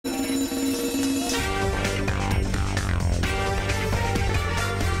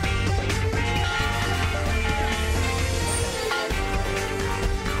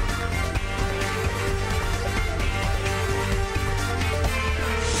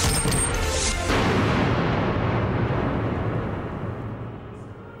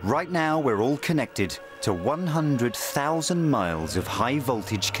Right now, we're all connected to 100,000 miles of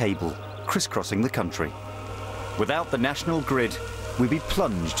high-voltage cable crisscrossing the country. Without the national grid, we'd be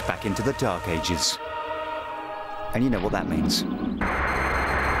plunged back into the Dark Ages. And you know what that means.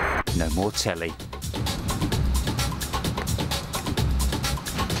 No more telly.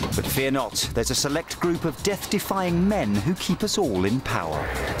 But fear not, there's a select group of death-defying men who keep us all in power.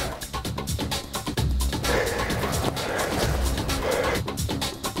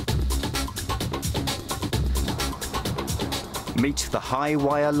 Meet the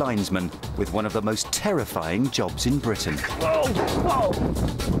high-wire linesman with one of the most terrifying jobs in Britain. Whoa! Whoa!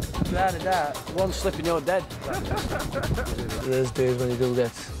 Glad of that. One slip and you're dead. There's days when you do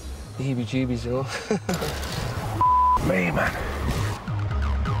get the heebie-jeebies, you know. Me, man.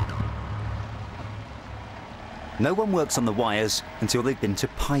 No one works on the wires until they've been to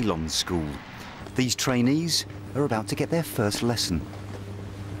pylon school. These trainees are about to get their first lesson.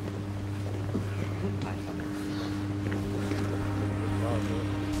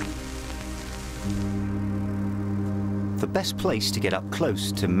 The best place to get up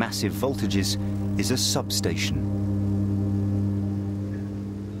close to massive voltages is a substation.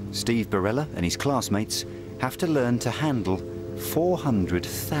 Steve Barella and his classmates have to learn to handle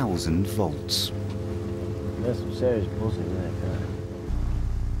 400,000 volts. There's some serious buzzing there, guy.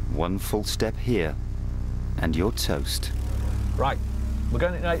 One full step here, and you're toast. Right, we're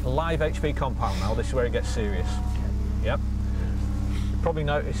going to a live HP compound now. This is where it gets serious. Yep. You've probably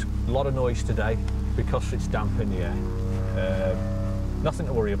noticed a lot of noise today because it's damp in the air. Nothing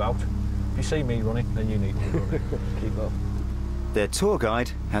to worry about. If you see me running, then you need to run. Keep up. Their tour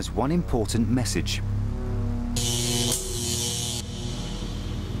guide has one important message. If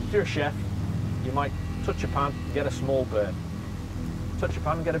you're a chef, you might touch a pan and get a small burn. Touch a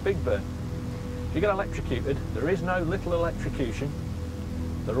pan and get a big burn. If you get electrocuted, there is no little electrocution.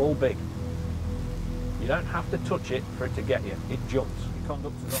 They're all big. You don't have to touch it for it to get you. It jumps.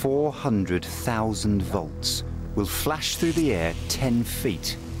 400,000 volts will flash through the air 10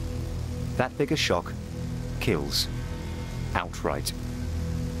 feet. That big a shock kills outright.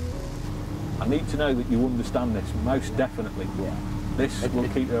 I need to know that you understand this, most definitely. Yeah. This will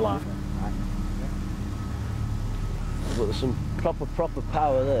keep you alive. But there's some proper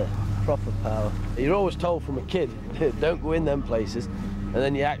power there. Proper power. You're always told from a kid, don't go in them places, and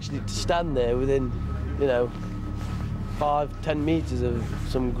then you actually stand there within, you know, 5–10 meters of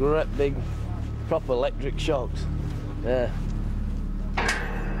some great big, proper electric shocks. Yeah.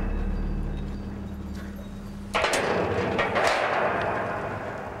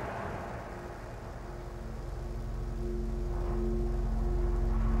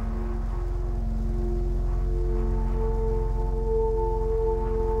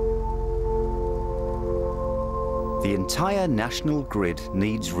 The entire national grid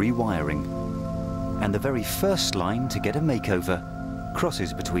needs rewiring, and the very first line to get a makeover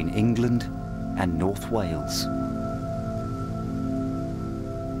crosses between England and North Wales.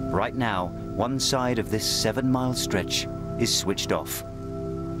 Right now, one side of this 7-mile stretch is switched off.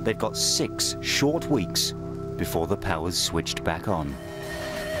 They've got 6 short weeks before the power's switched back on.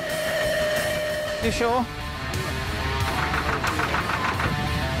 You sure?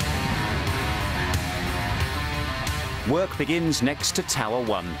 Work begins next to Tower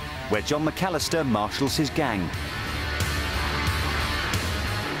 1, where John McAllister marshals his gang.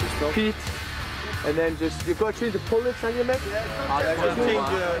 Pete, and then you've got to change the pullets on your mate?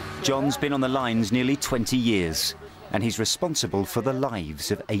 John's been on the lines nearly 20 years, and he's responsible for the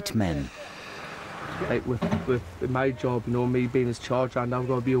lives of 8 men. Like with my job, you know, me being his charge, and I've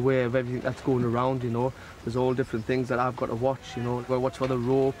got to be aware of everything that's going around, you know. There's all different things that I've got to watch, you know. I've got to watch for the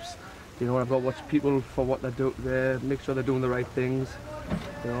ropes, you know, I've got to watch people for what they do, make sure they're doing the right things,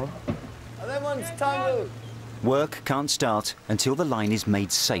 you know. And then one's tangled. Work can't start until the line is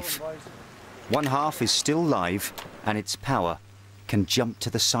made safe. One half is still live, and its power can jump to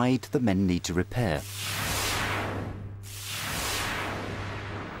the side the men need to repair.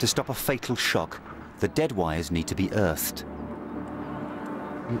 To stop a fatal shock, the dead wires need to be earthed.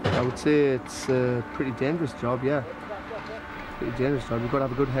 I would say it's a pretty dangerous job, yeah. Pretty dangerous job. You've got to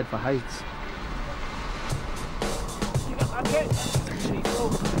have a good head for heights.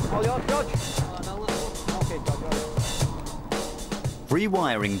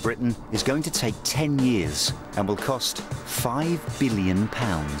 Rewiring Britain is going to take 10 years and will cost £5 billion.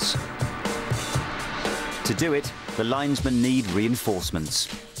 To do it, the linesmen need reinforcements.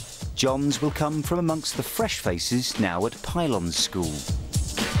 John's will come from amongst the fresh faces now at pylon school.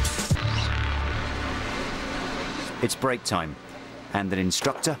 It's break time, and an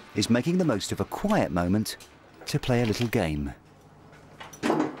instructor is making the most of a quiet moment to play a little game.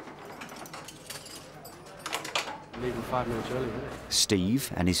 Leaving 5 minutes early, isn't it?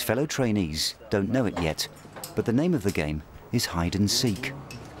 Steve and his fellow trainees don't know it yet, but the name of the game is hide and seek.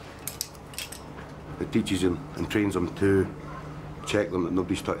 It teaches them and trains them to check them that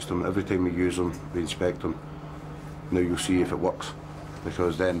nobody's touched them. Every time we use them, we inspect them. Now you'll see if it works,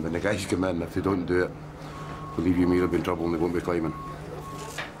 because then when the guys come in, if they don't do it, believe you me, they'll be in trouble and they won't be climbing.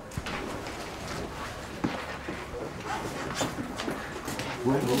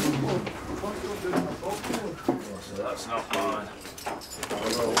 So that's not mine.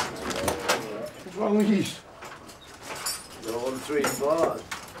 What's wrong with these? They're all 3 bars.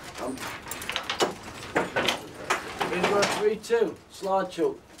 Here's my 3-2, slide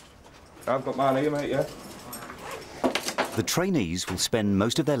choke. I've got mine here, mate, yeah? The trainees will spend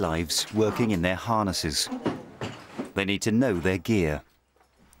most of their lives working in their harnesses. They need to know their gear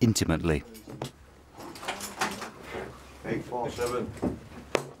intimately. 847.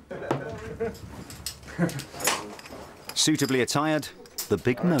 Suitably attired, the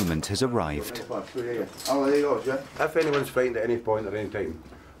big moment has arrived. Oh, there you go, yeah. If anyone's frightened at any point or any time,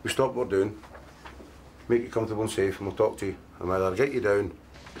 we stop what we're doing, make you comfortable and safe, and we'll talk to you. And we'll either get you down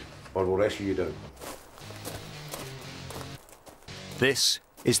or we'll rescue you down. This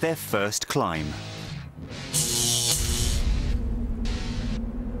is their first climb.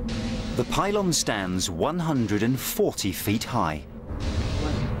 The pylon stands 140 feet high.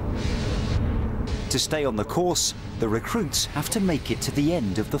 To stay on the course, the recruits have to make it to the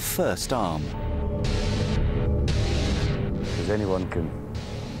end of the first arm. Because anyone can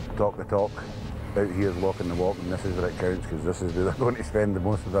talk the talk, out here is walking the walk, and this is where it counts, because this is where they're going to spend the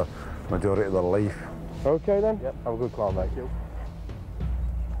most of the majority of their life. OK then? Yep. Have a good climb, mate.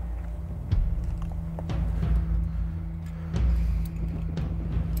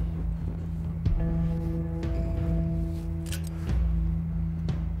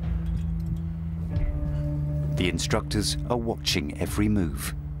 The instructors are watching every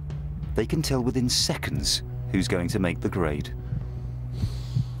move. They can tell within seconds who's going to make the grade.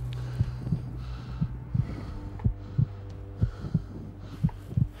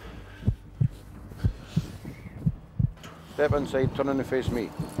 Step inside, turn and face me.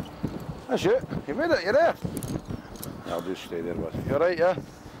 That's it. You made it, you're there. I'll just stay there with you. You all right, yeah?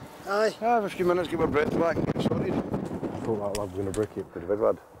 Aye. Have a few minutes, get my breath back and get sorted. I thought that lad was going to brick it. Pretty big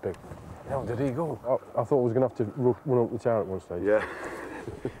lad. Big. How did he go? I thought I was going to have to run up the tower at one stage. Yeah.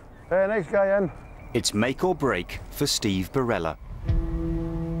 Hey, next guy in. It's make or break for Steve Barella.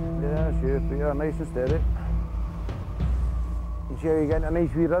 Yeah, sure, Peter, nice and steady. You see how you get a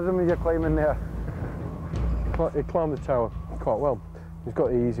nice wee rhythm as you're climbing there? He climbed the tower quite well. He's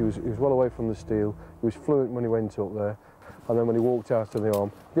got ease, he was well away from the steel, he was fluent when he went up there, and then when he walked out of the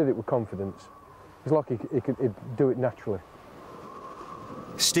arm, he did it with confidence. It's like he'd do it naturally.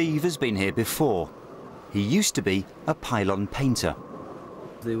 Steve has been here before. He used to be a pylon painter.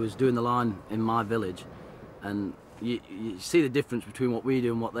 They was doing the line in my village, and you see the difference between what we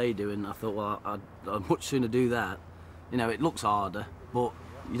do and what they do, and I thought, well, I'd much sooner do that. You know, it looks harder, but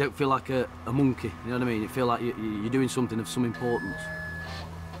you don't feel like a monkey, you know what I mean? You feel like you're doing something of some importance.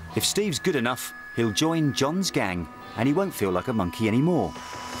 If Steve's good enough, he'll join John's gang, and he won't feel like a monkey anymore.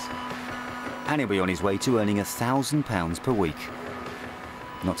 And he'll be on his way to earning £1,000 per week.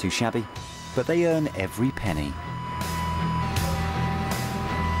 Not too shabby, but they earn every penny.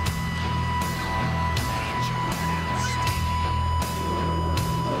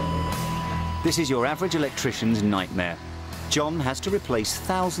 This is your average electrician's nightmare. John has to replace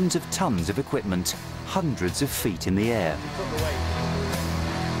thousands of tons of equipment, hundreds of feet in the air.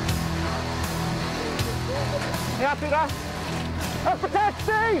 Yeah, Peter! Protect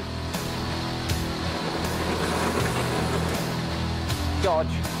Steve!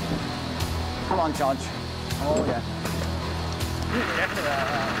 George. Come on, George. Oh, yeah.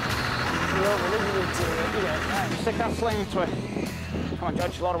 Stick that sling to it. Come on,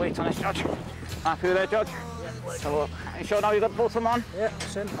 George. A lot of weight on this, George. Happy with it, George? Let's have a look. Are you sure now you've got both of them on? Yeah,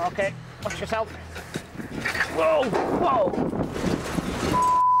 sin. OK. Watch yourself. Whoa! Whoa!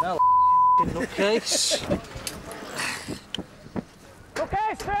 Well, nutcase. OK,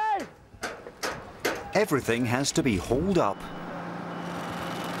 Steve! Everything has to be hauled up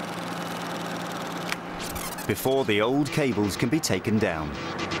before the old cables can be taken down.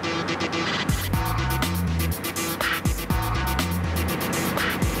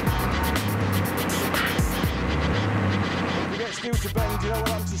 You get steel to bend, you know what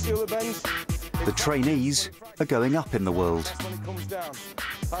happens to steel that bends? The trainees are going up in the world. That's when it comes down.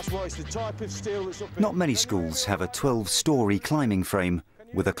 That's why it's the type of steel that's up in. Not many schools have a 12-storey climbing frame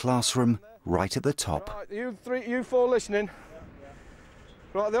with a classroom right at the top. Right, you four listening.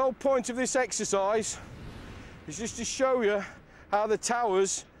 Right, the whole point of this exercise It's just to show you how the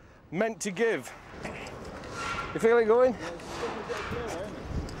tower's meant to give. You feel it going?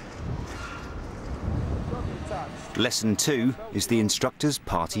 Lesson 2 is the instructor's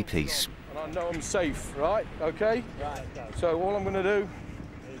party piece. And I know I'm safe, right? Okay? Right. So all I'm going to do,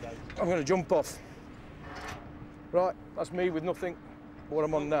 I'm going to jump off. Right, that's me with nothing but what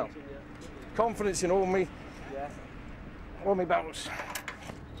I'm on now. Confidence in all me bounce.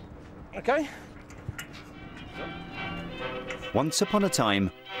 Okay? Once upon a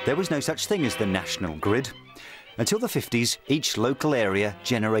time, there was no such thing as the national grid. Until the 50s, each local area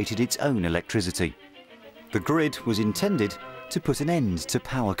generated its own electricity. The grid was intended to put an end to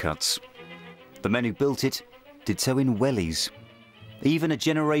power cuts. The men who built it did so in wellies. Even a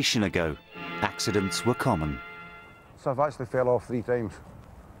generation ago, accidents were common. So I've actually fell off 3 times.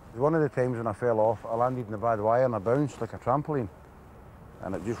 One of the times when I fell off, I landed in the bad wire and I bounced like a trampoline.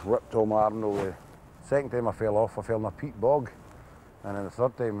 And it just ripped all my arm away. Second time I fell off, I fell in a peat bog. And then the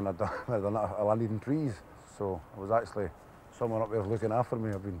third time when I landed in trees. So I was actually someone up there looking after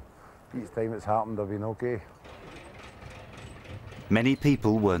me. Each time it's happened, I've been okay. Many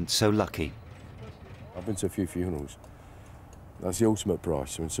people weren't so lucky. I've been to a few funerals. That's the ultimate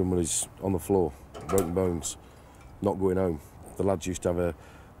price, when someone is on the floor, broken bones, not going home. The lads used to have a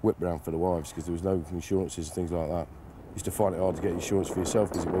whip round for the wives because there was no insurances and things like that. Used to find it hard to get insurance for yourself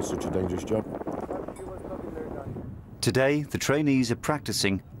because it was such a dangerous job. Today, the trainees are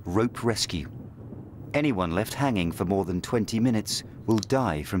practicing rope rescue. Anyone left hanging for more than 20 minutes will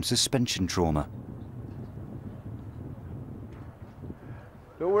die from suspension trauma.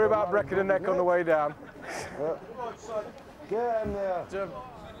 Don't worry about breaking the neck on the way down. Get in there.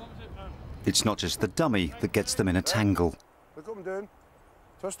 It's not just the dummy that gets them in a tangle. Look what I'm doing.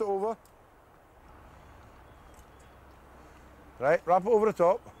 Twist it over. Right, wrap it over the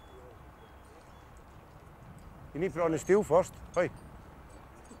top. You need to put it on the steel first. Hey.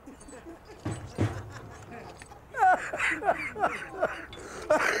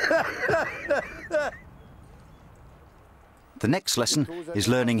 The next lesson is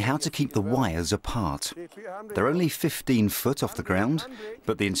learning how to keep the wires apart. They're only 15 foot off the ground,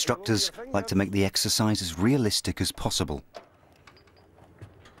 but the instructors like to make the exercise as realistic as possible.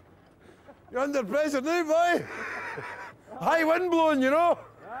 You're under pressure now, boy. High wind blowing, you know.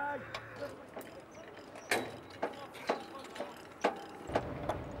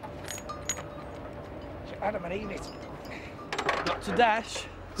 Adam and Enid. Not to dash.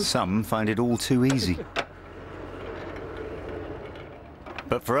 Some find it all too easy.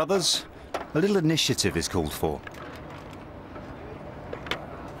 But for others, a little initiative is called for.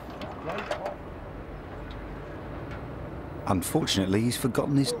 Unfortunately, he's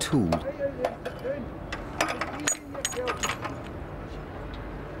forgotten his tool.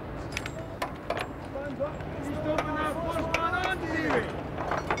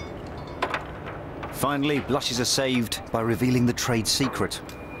 Finally, blushes are saved by revealing the trade secret.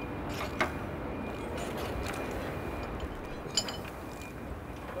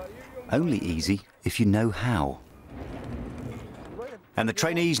 Only easy if you know how. And the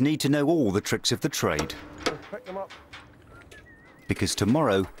trainees need to know all the tricks of the trade. Because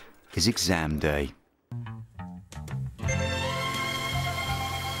tomorrow is exam day.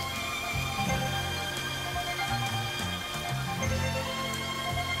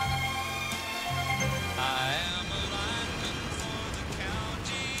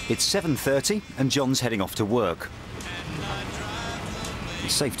 It's 7:30 and John's heading off to work.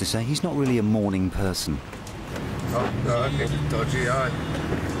 It's safe to say he's not really a morning person. Oh, no, okay. Dodgy eye.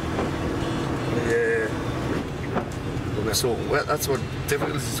 Yeah. So well, that's what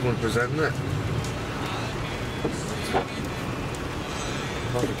difficult is going to present, isn't it?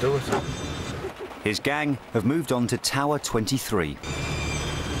 How to do it. His gang have moved on to Tower 23.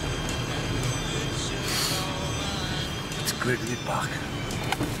 It's great to be back.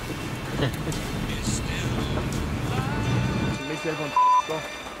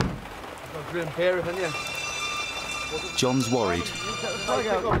 John's worried.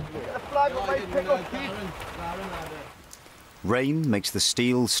 Rain makes the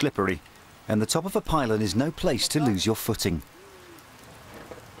steel slippery, and the top of a pylon is no place to lose your footing.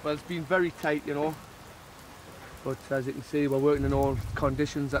 Well, it's been very tight, you know. But as you can see, we're working in all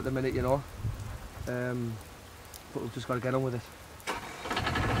conditions at the minute, you know. But we've just got to get on with it.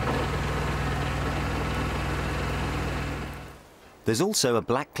 There's also a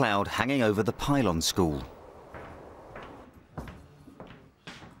black cloud hanging over the pylon school.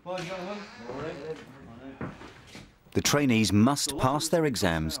 The trainees must pass their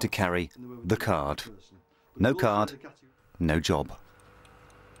exams to carry the card. No card, no job.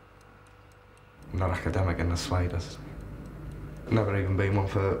 not academic in the slightest. Never even been one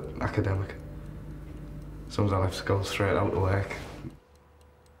for academic. Sometimes I have to go straight out to work.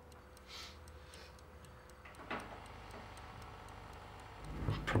 I'll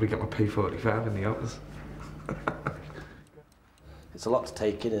probably get my P45 in the office. It's a lot to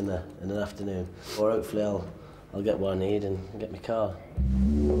take in an afternoon. Or hopefully I'll get what I need and get my car.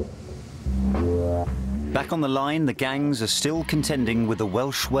 Back on the line, the gangs are still contending with the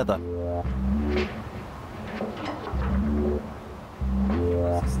Welsh weather.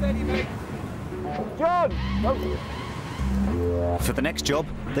 Steady, mate. John! For the next job,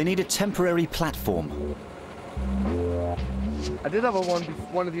 they need a temporary platform. I did have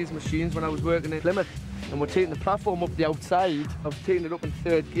one of these machines when I was working in Plymouth, and we're taking the platform up the outside. I was taking it up in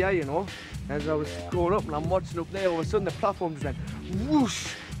 3rd gear, you know. As I was going up and I'm watching up there, all of a sudden the platform just went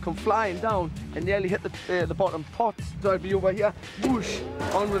whoosh, come flying down and nearly hit the bottom pots. So I'd be over here, whoosh,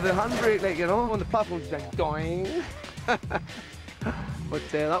 on with the handbrake, like, you know, and the platform just went doing. But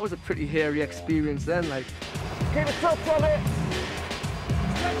that was a pretty hairy experience then, like. Keep it up from it!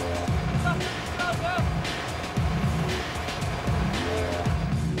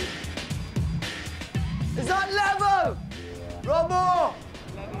 Is that level? Robo!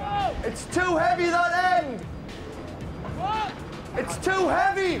 It's too heavy, that end! What? It's too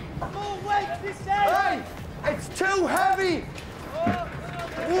heavy! More weight this end! Hey! It's too heavy!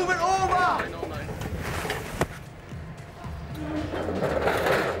 Move it over!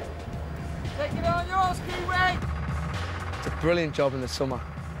 Take it on yours, Kiwi! It's a brilliant job in the summer,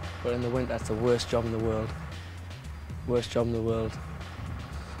 but in the winter it's the worst job in the world. Worst job in the world.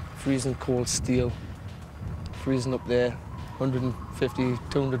 Freezing cold steel. Freezing up there, 150,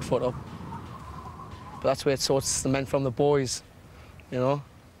 200 foot up. But that's where it sorts the men from the boys, you know?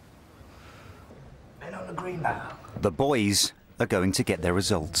 Men on the green now. The boys are going to get their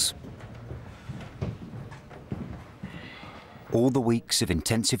results. All the weeks of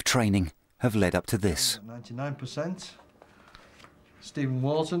intensive training have led up to this. 99%. Stephen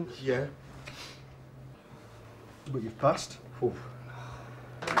Walton. Yeah. But you've passed. Oof.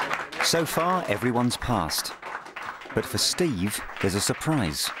 So far, everyone's passed. But for Steve, there's a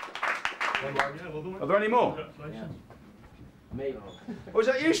surprise. Are there any more? Yeah. Me. Oh, is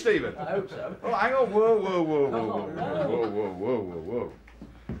that you, Stephen? I hope so. Oh, hang on. Whoa, whoa, whoa, whoa, whoa, whoa, whoa, whoa, whoa,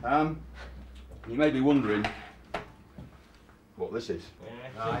 whoa. You may be wondering what this is.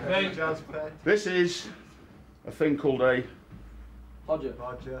 This is a thing called a... Podger.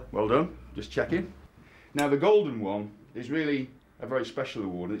 Well done. Just checking. Now, the golden one is really a very special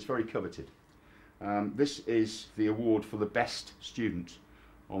award, and it's very coveted. This is the award for the best student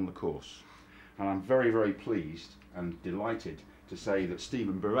on the course. And I'm very, very pleased and delighted to say that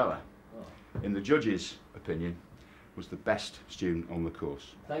Stephen Barella, in the judges' opinion, was the best student on the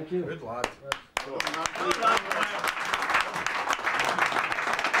course. Thank you. Good lad.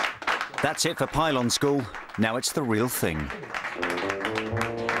 That's it for Pylon School. Now it's the real thing.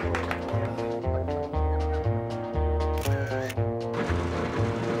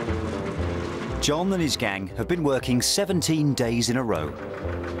 John and his gang have been working 17 days in a row.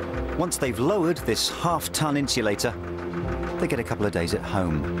 Once they've lowered this half-ton insulator, they get a couple of days at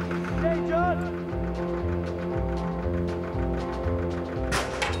home. Hey, John!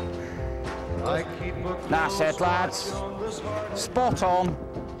 That's it, lads. Spot on.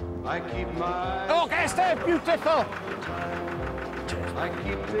 Okay, Steve, beautiful.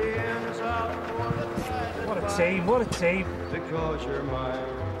 What a team, what a team. Because you're mine,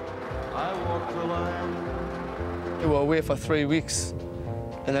 I walk the line. We're away for 3 weeks,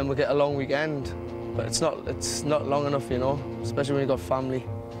 and then we get a long weekend. But it's not long enough, you know, especially when you've got family.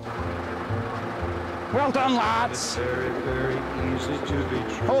 Well done, lads. Very, very easy to be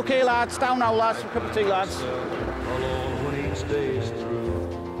true. Okay, lads, down now, lads. A cup of tea, lads. Alone when each day's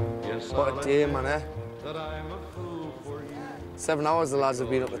through. Yes, What a day, man, eh? that I'm a fool for you. 7 hours the lads have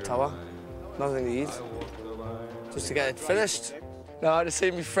been up the tower. Nothing to eat. Just to get it finished. Now I had to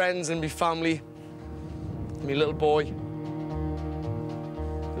see my friends and my family. My little boy. He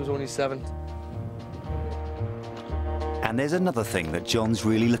was only 7. And there's another thing that John's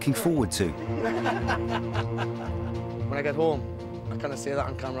really looking forward to. When I get home, I can't say that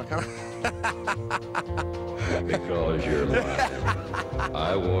on camera, can I? Because you're mine,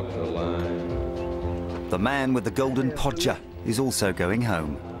 I walk the line. The man with the golden podger is also going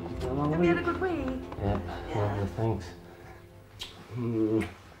home. Have you had a good week? Yeah, thanks. Right,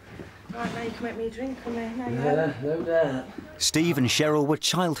 now you can make me a drink, come here. Yeah, no doubt. Steve and Cheryl were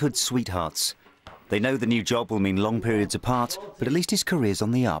childhood sweethearts. They know the new job will mean long periods apart, but at least his career's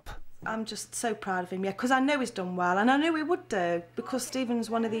on the up. I'm just so proud of him, yeah, because I know he's done well, and I knew he would do, because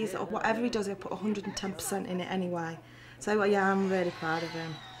Stephen's one of these, whatever he does, he'll put 110% in it anyway. So, yeah, I'm really proud of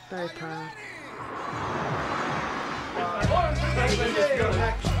him. Very proud.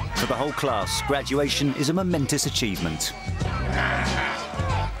 For the whole class, graduation is a momentous achievement.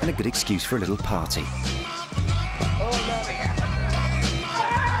 And a good excuse for a little party.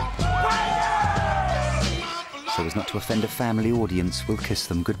 So as not to offend a family audience, we'll kiss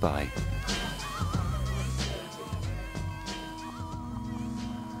them goodbye.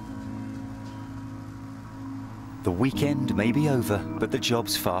 The weekend may be over, but the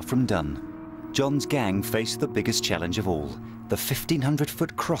job's far from done. John's gang face the biggest challenge of all, the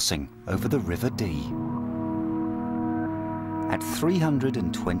 1,500-foot crossing over the River Dee. At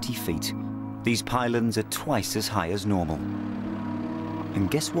 320 feet, these pylons are twice as high as normal.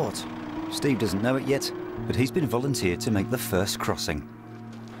 And guess what? Steve doesn't know it yet, but he's been volunteered to make the first crossing.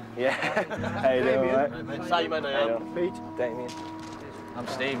 Yeah. How you doing, mate? Simon, I am. Pete. Damien. I'm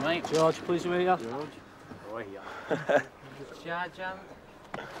Steve, mate. George, pleased to meet you. George.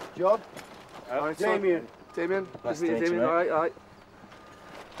 John. Damien. Damien. Nice to meet you, Damien. All right.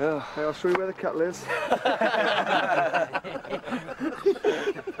 Hey, I'll show you where the kettle is.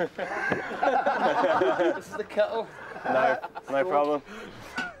 This is the kettle. No problem.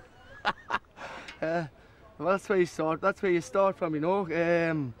 Well, that's where you start. That's where you start from, you know.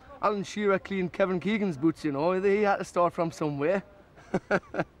 Alan Shearer cleaned Kevin Keegan's boots, you know. He had to start from somewhere.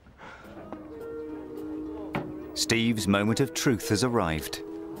 Steve's moment of truth has arrived.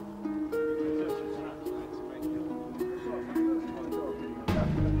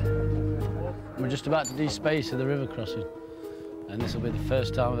 We're just about to de-spacer the river crossing, and this will be the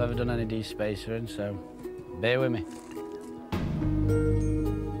first time I've ever done any de-spacering, so bear with me.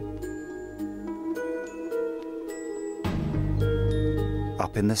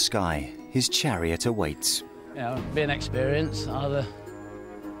 Up in the sky, his chariot awaits. You know, it'll be an experience. Either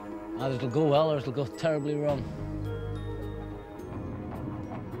it'll go well or it'll go terribly wrong.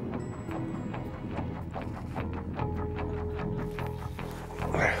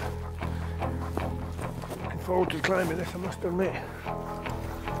 Looking forward to climbing this, I must admit.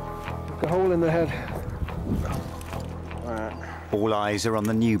 Like a hole in the head. All eyes are on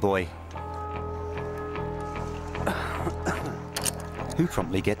the new boy, who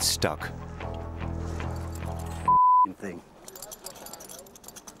promptly gets stuck. Thing.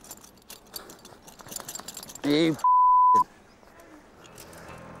 You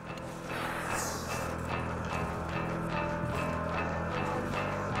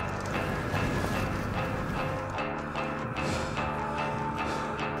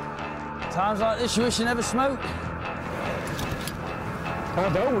Times like this, you wish you never smoked.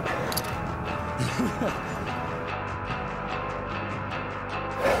 I don't.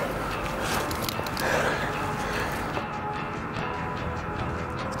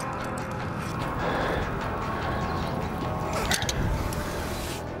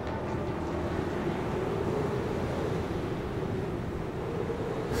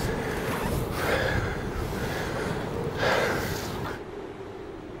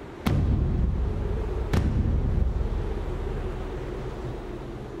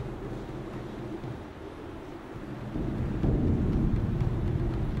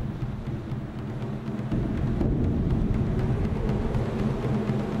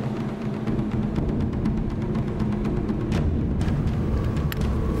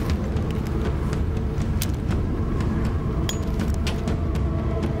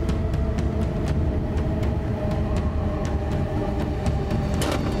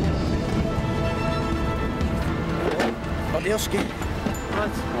 Husky. Right.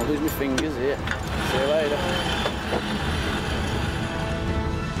 I'll lose my fingers here. See you later.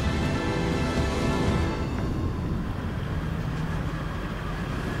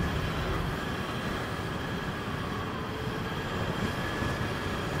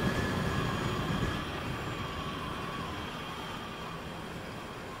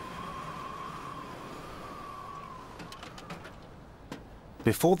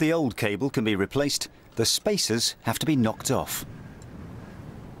 Before the old cable can be replaced, the spacers have to be knocked off.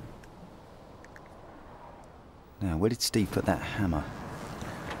 Now, where did Steve put that hammer?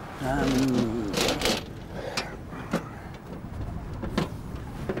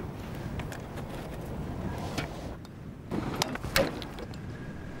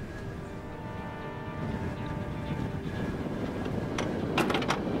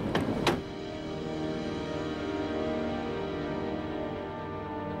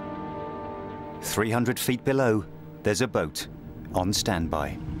 "300 feet below, there's a boat on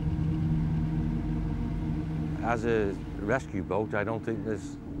standby." As a rescue boat, I don't think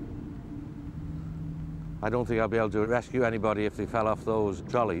I don't think I'll be able to rescue anybody if they fell off those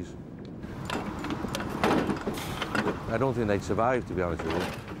trolleys. I don't think they'd survive, to be honest with you.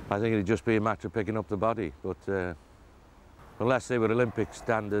 I think it'd just be a matter of picking up the body, but unless they were Olympic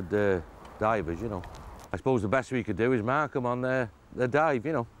standard divers, you know. I suppose the best we could do is mark them on their dive,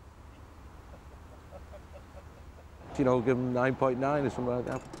 you know. You know, give them 9.9 or something like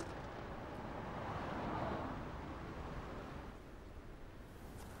that.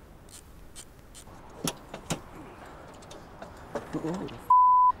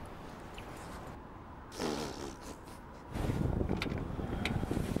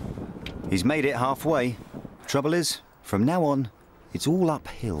 He's made it halfway. Trouble is, from now on, it's all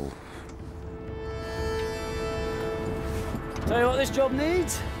uphill. Tell you what this job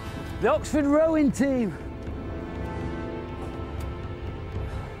needs? The Oxford rowing team.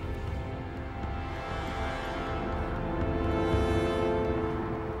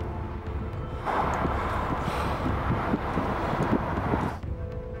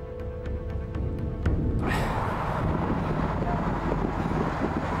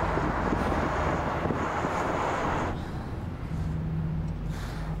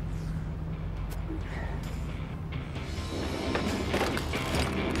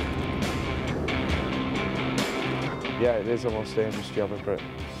 Yeah, it is the most dangerous job in Britain.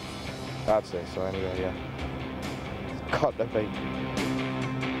 I'd say so anyway, yeah. It's got to be.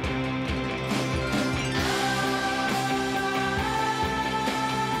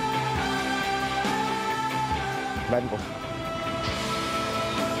 Mental.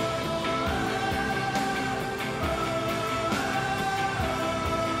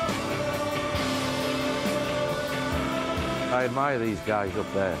 I admire these guys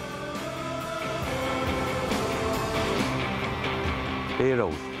up there.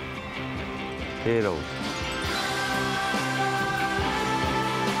 Heroes. Heroes.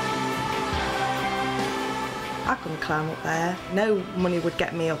 I couldn't climb up there. No money would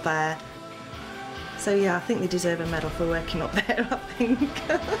get me up there. So yeah, I think they deserve a medal for working up there, I think.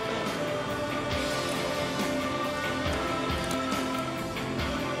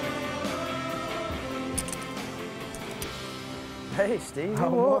 Hey, Steve. How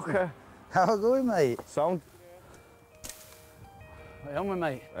Walker. How are you going, mate? Sound. Hey, on with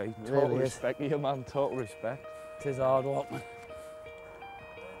mate. Hey, It total really respect, you man, total respect. It is hard work, man.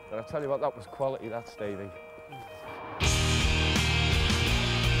 But I tell you what, that was quality, that, Stevie.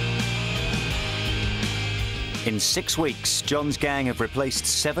 In 6 weeks, John's gang have replaced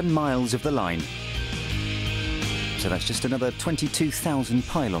 7 miles of the line. So that's just another 22,000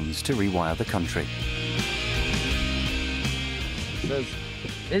 pylons to rewire the country. Says,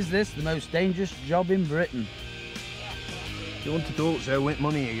 is this the most dangerous job in Britain? You want to talk, so what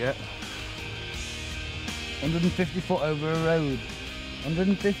money you get? 150 foot over a road.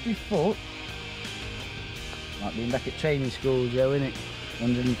 150 foot? Like being back at training school, Joe, innit?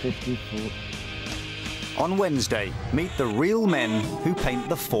 150 foot. On Wednesday, meet the real men who paint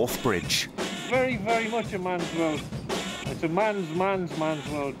the Forth Bridge. Very, very much a man's road. It's a man's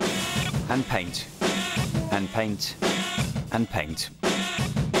road. And paint. And paint. And paint.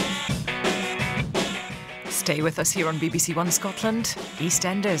 Stay with us here on BBC One Scotland.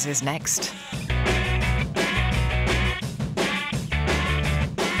 EastEnders is next.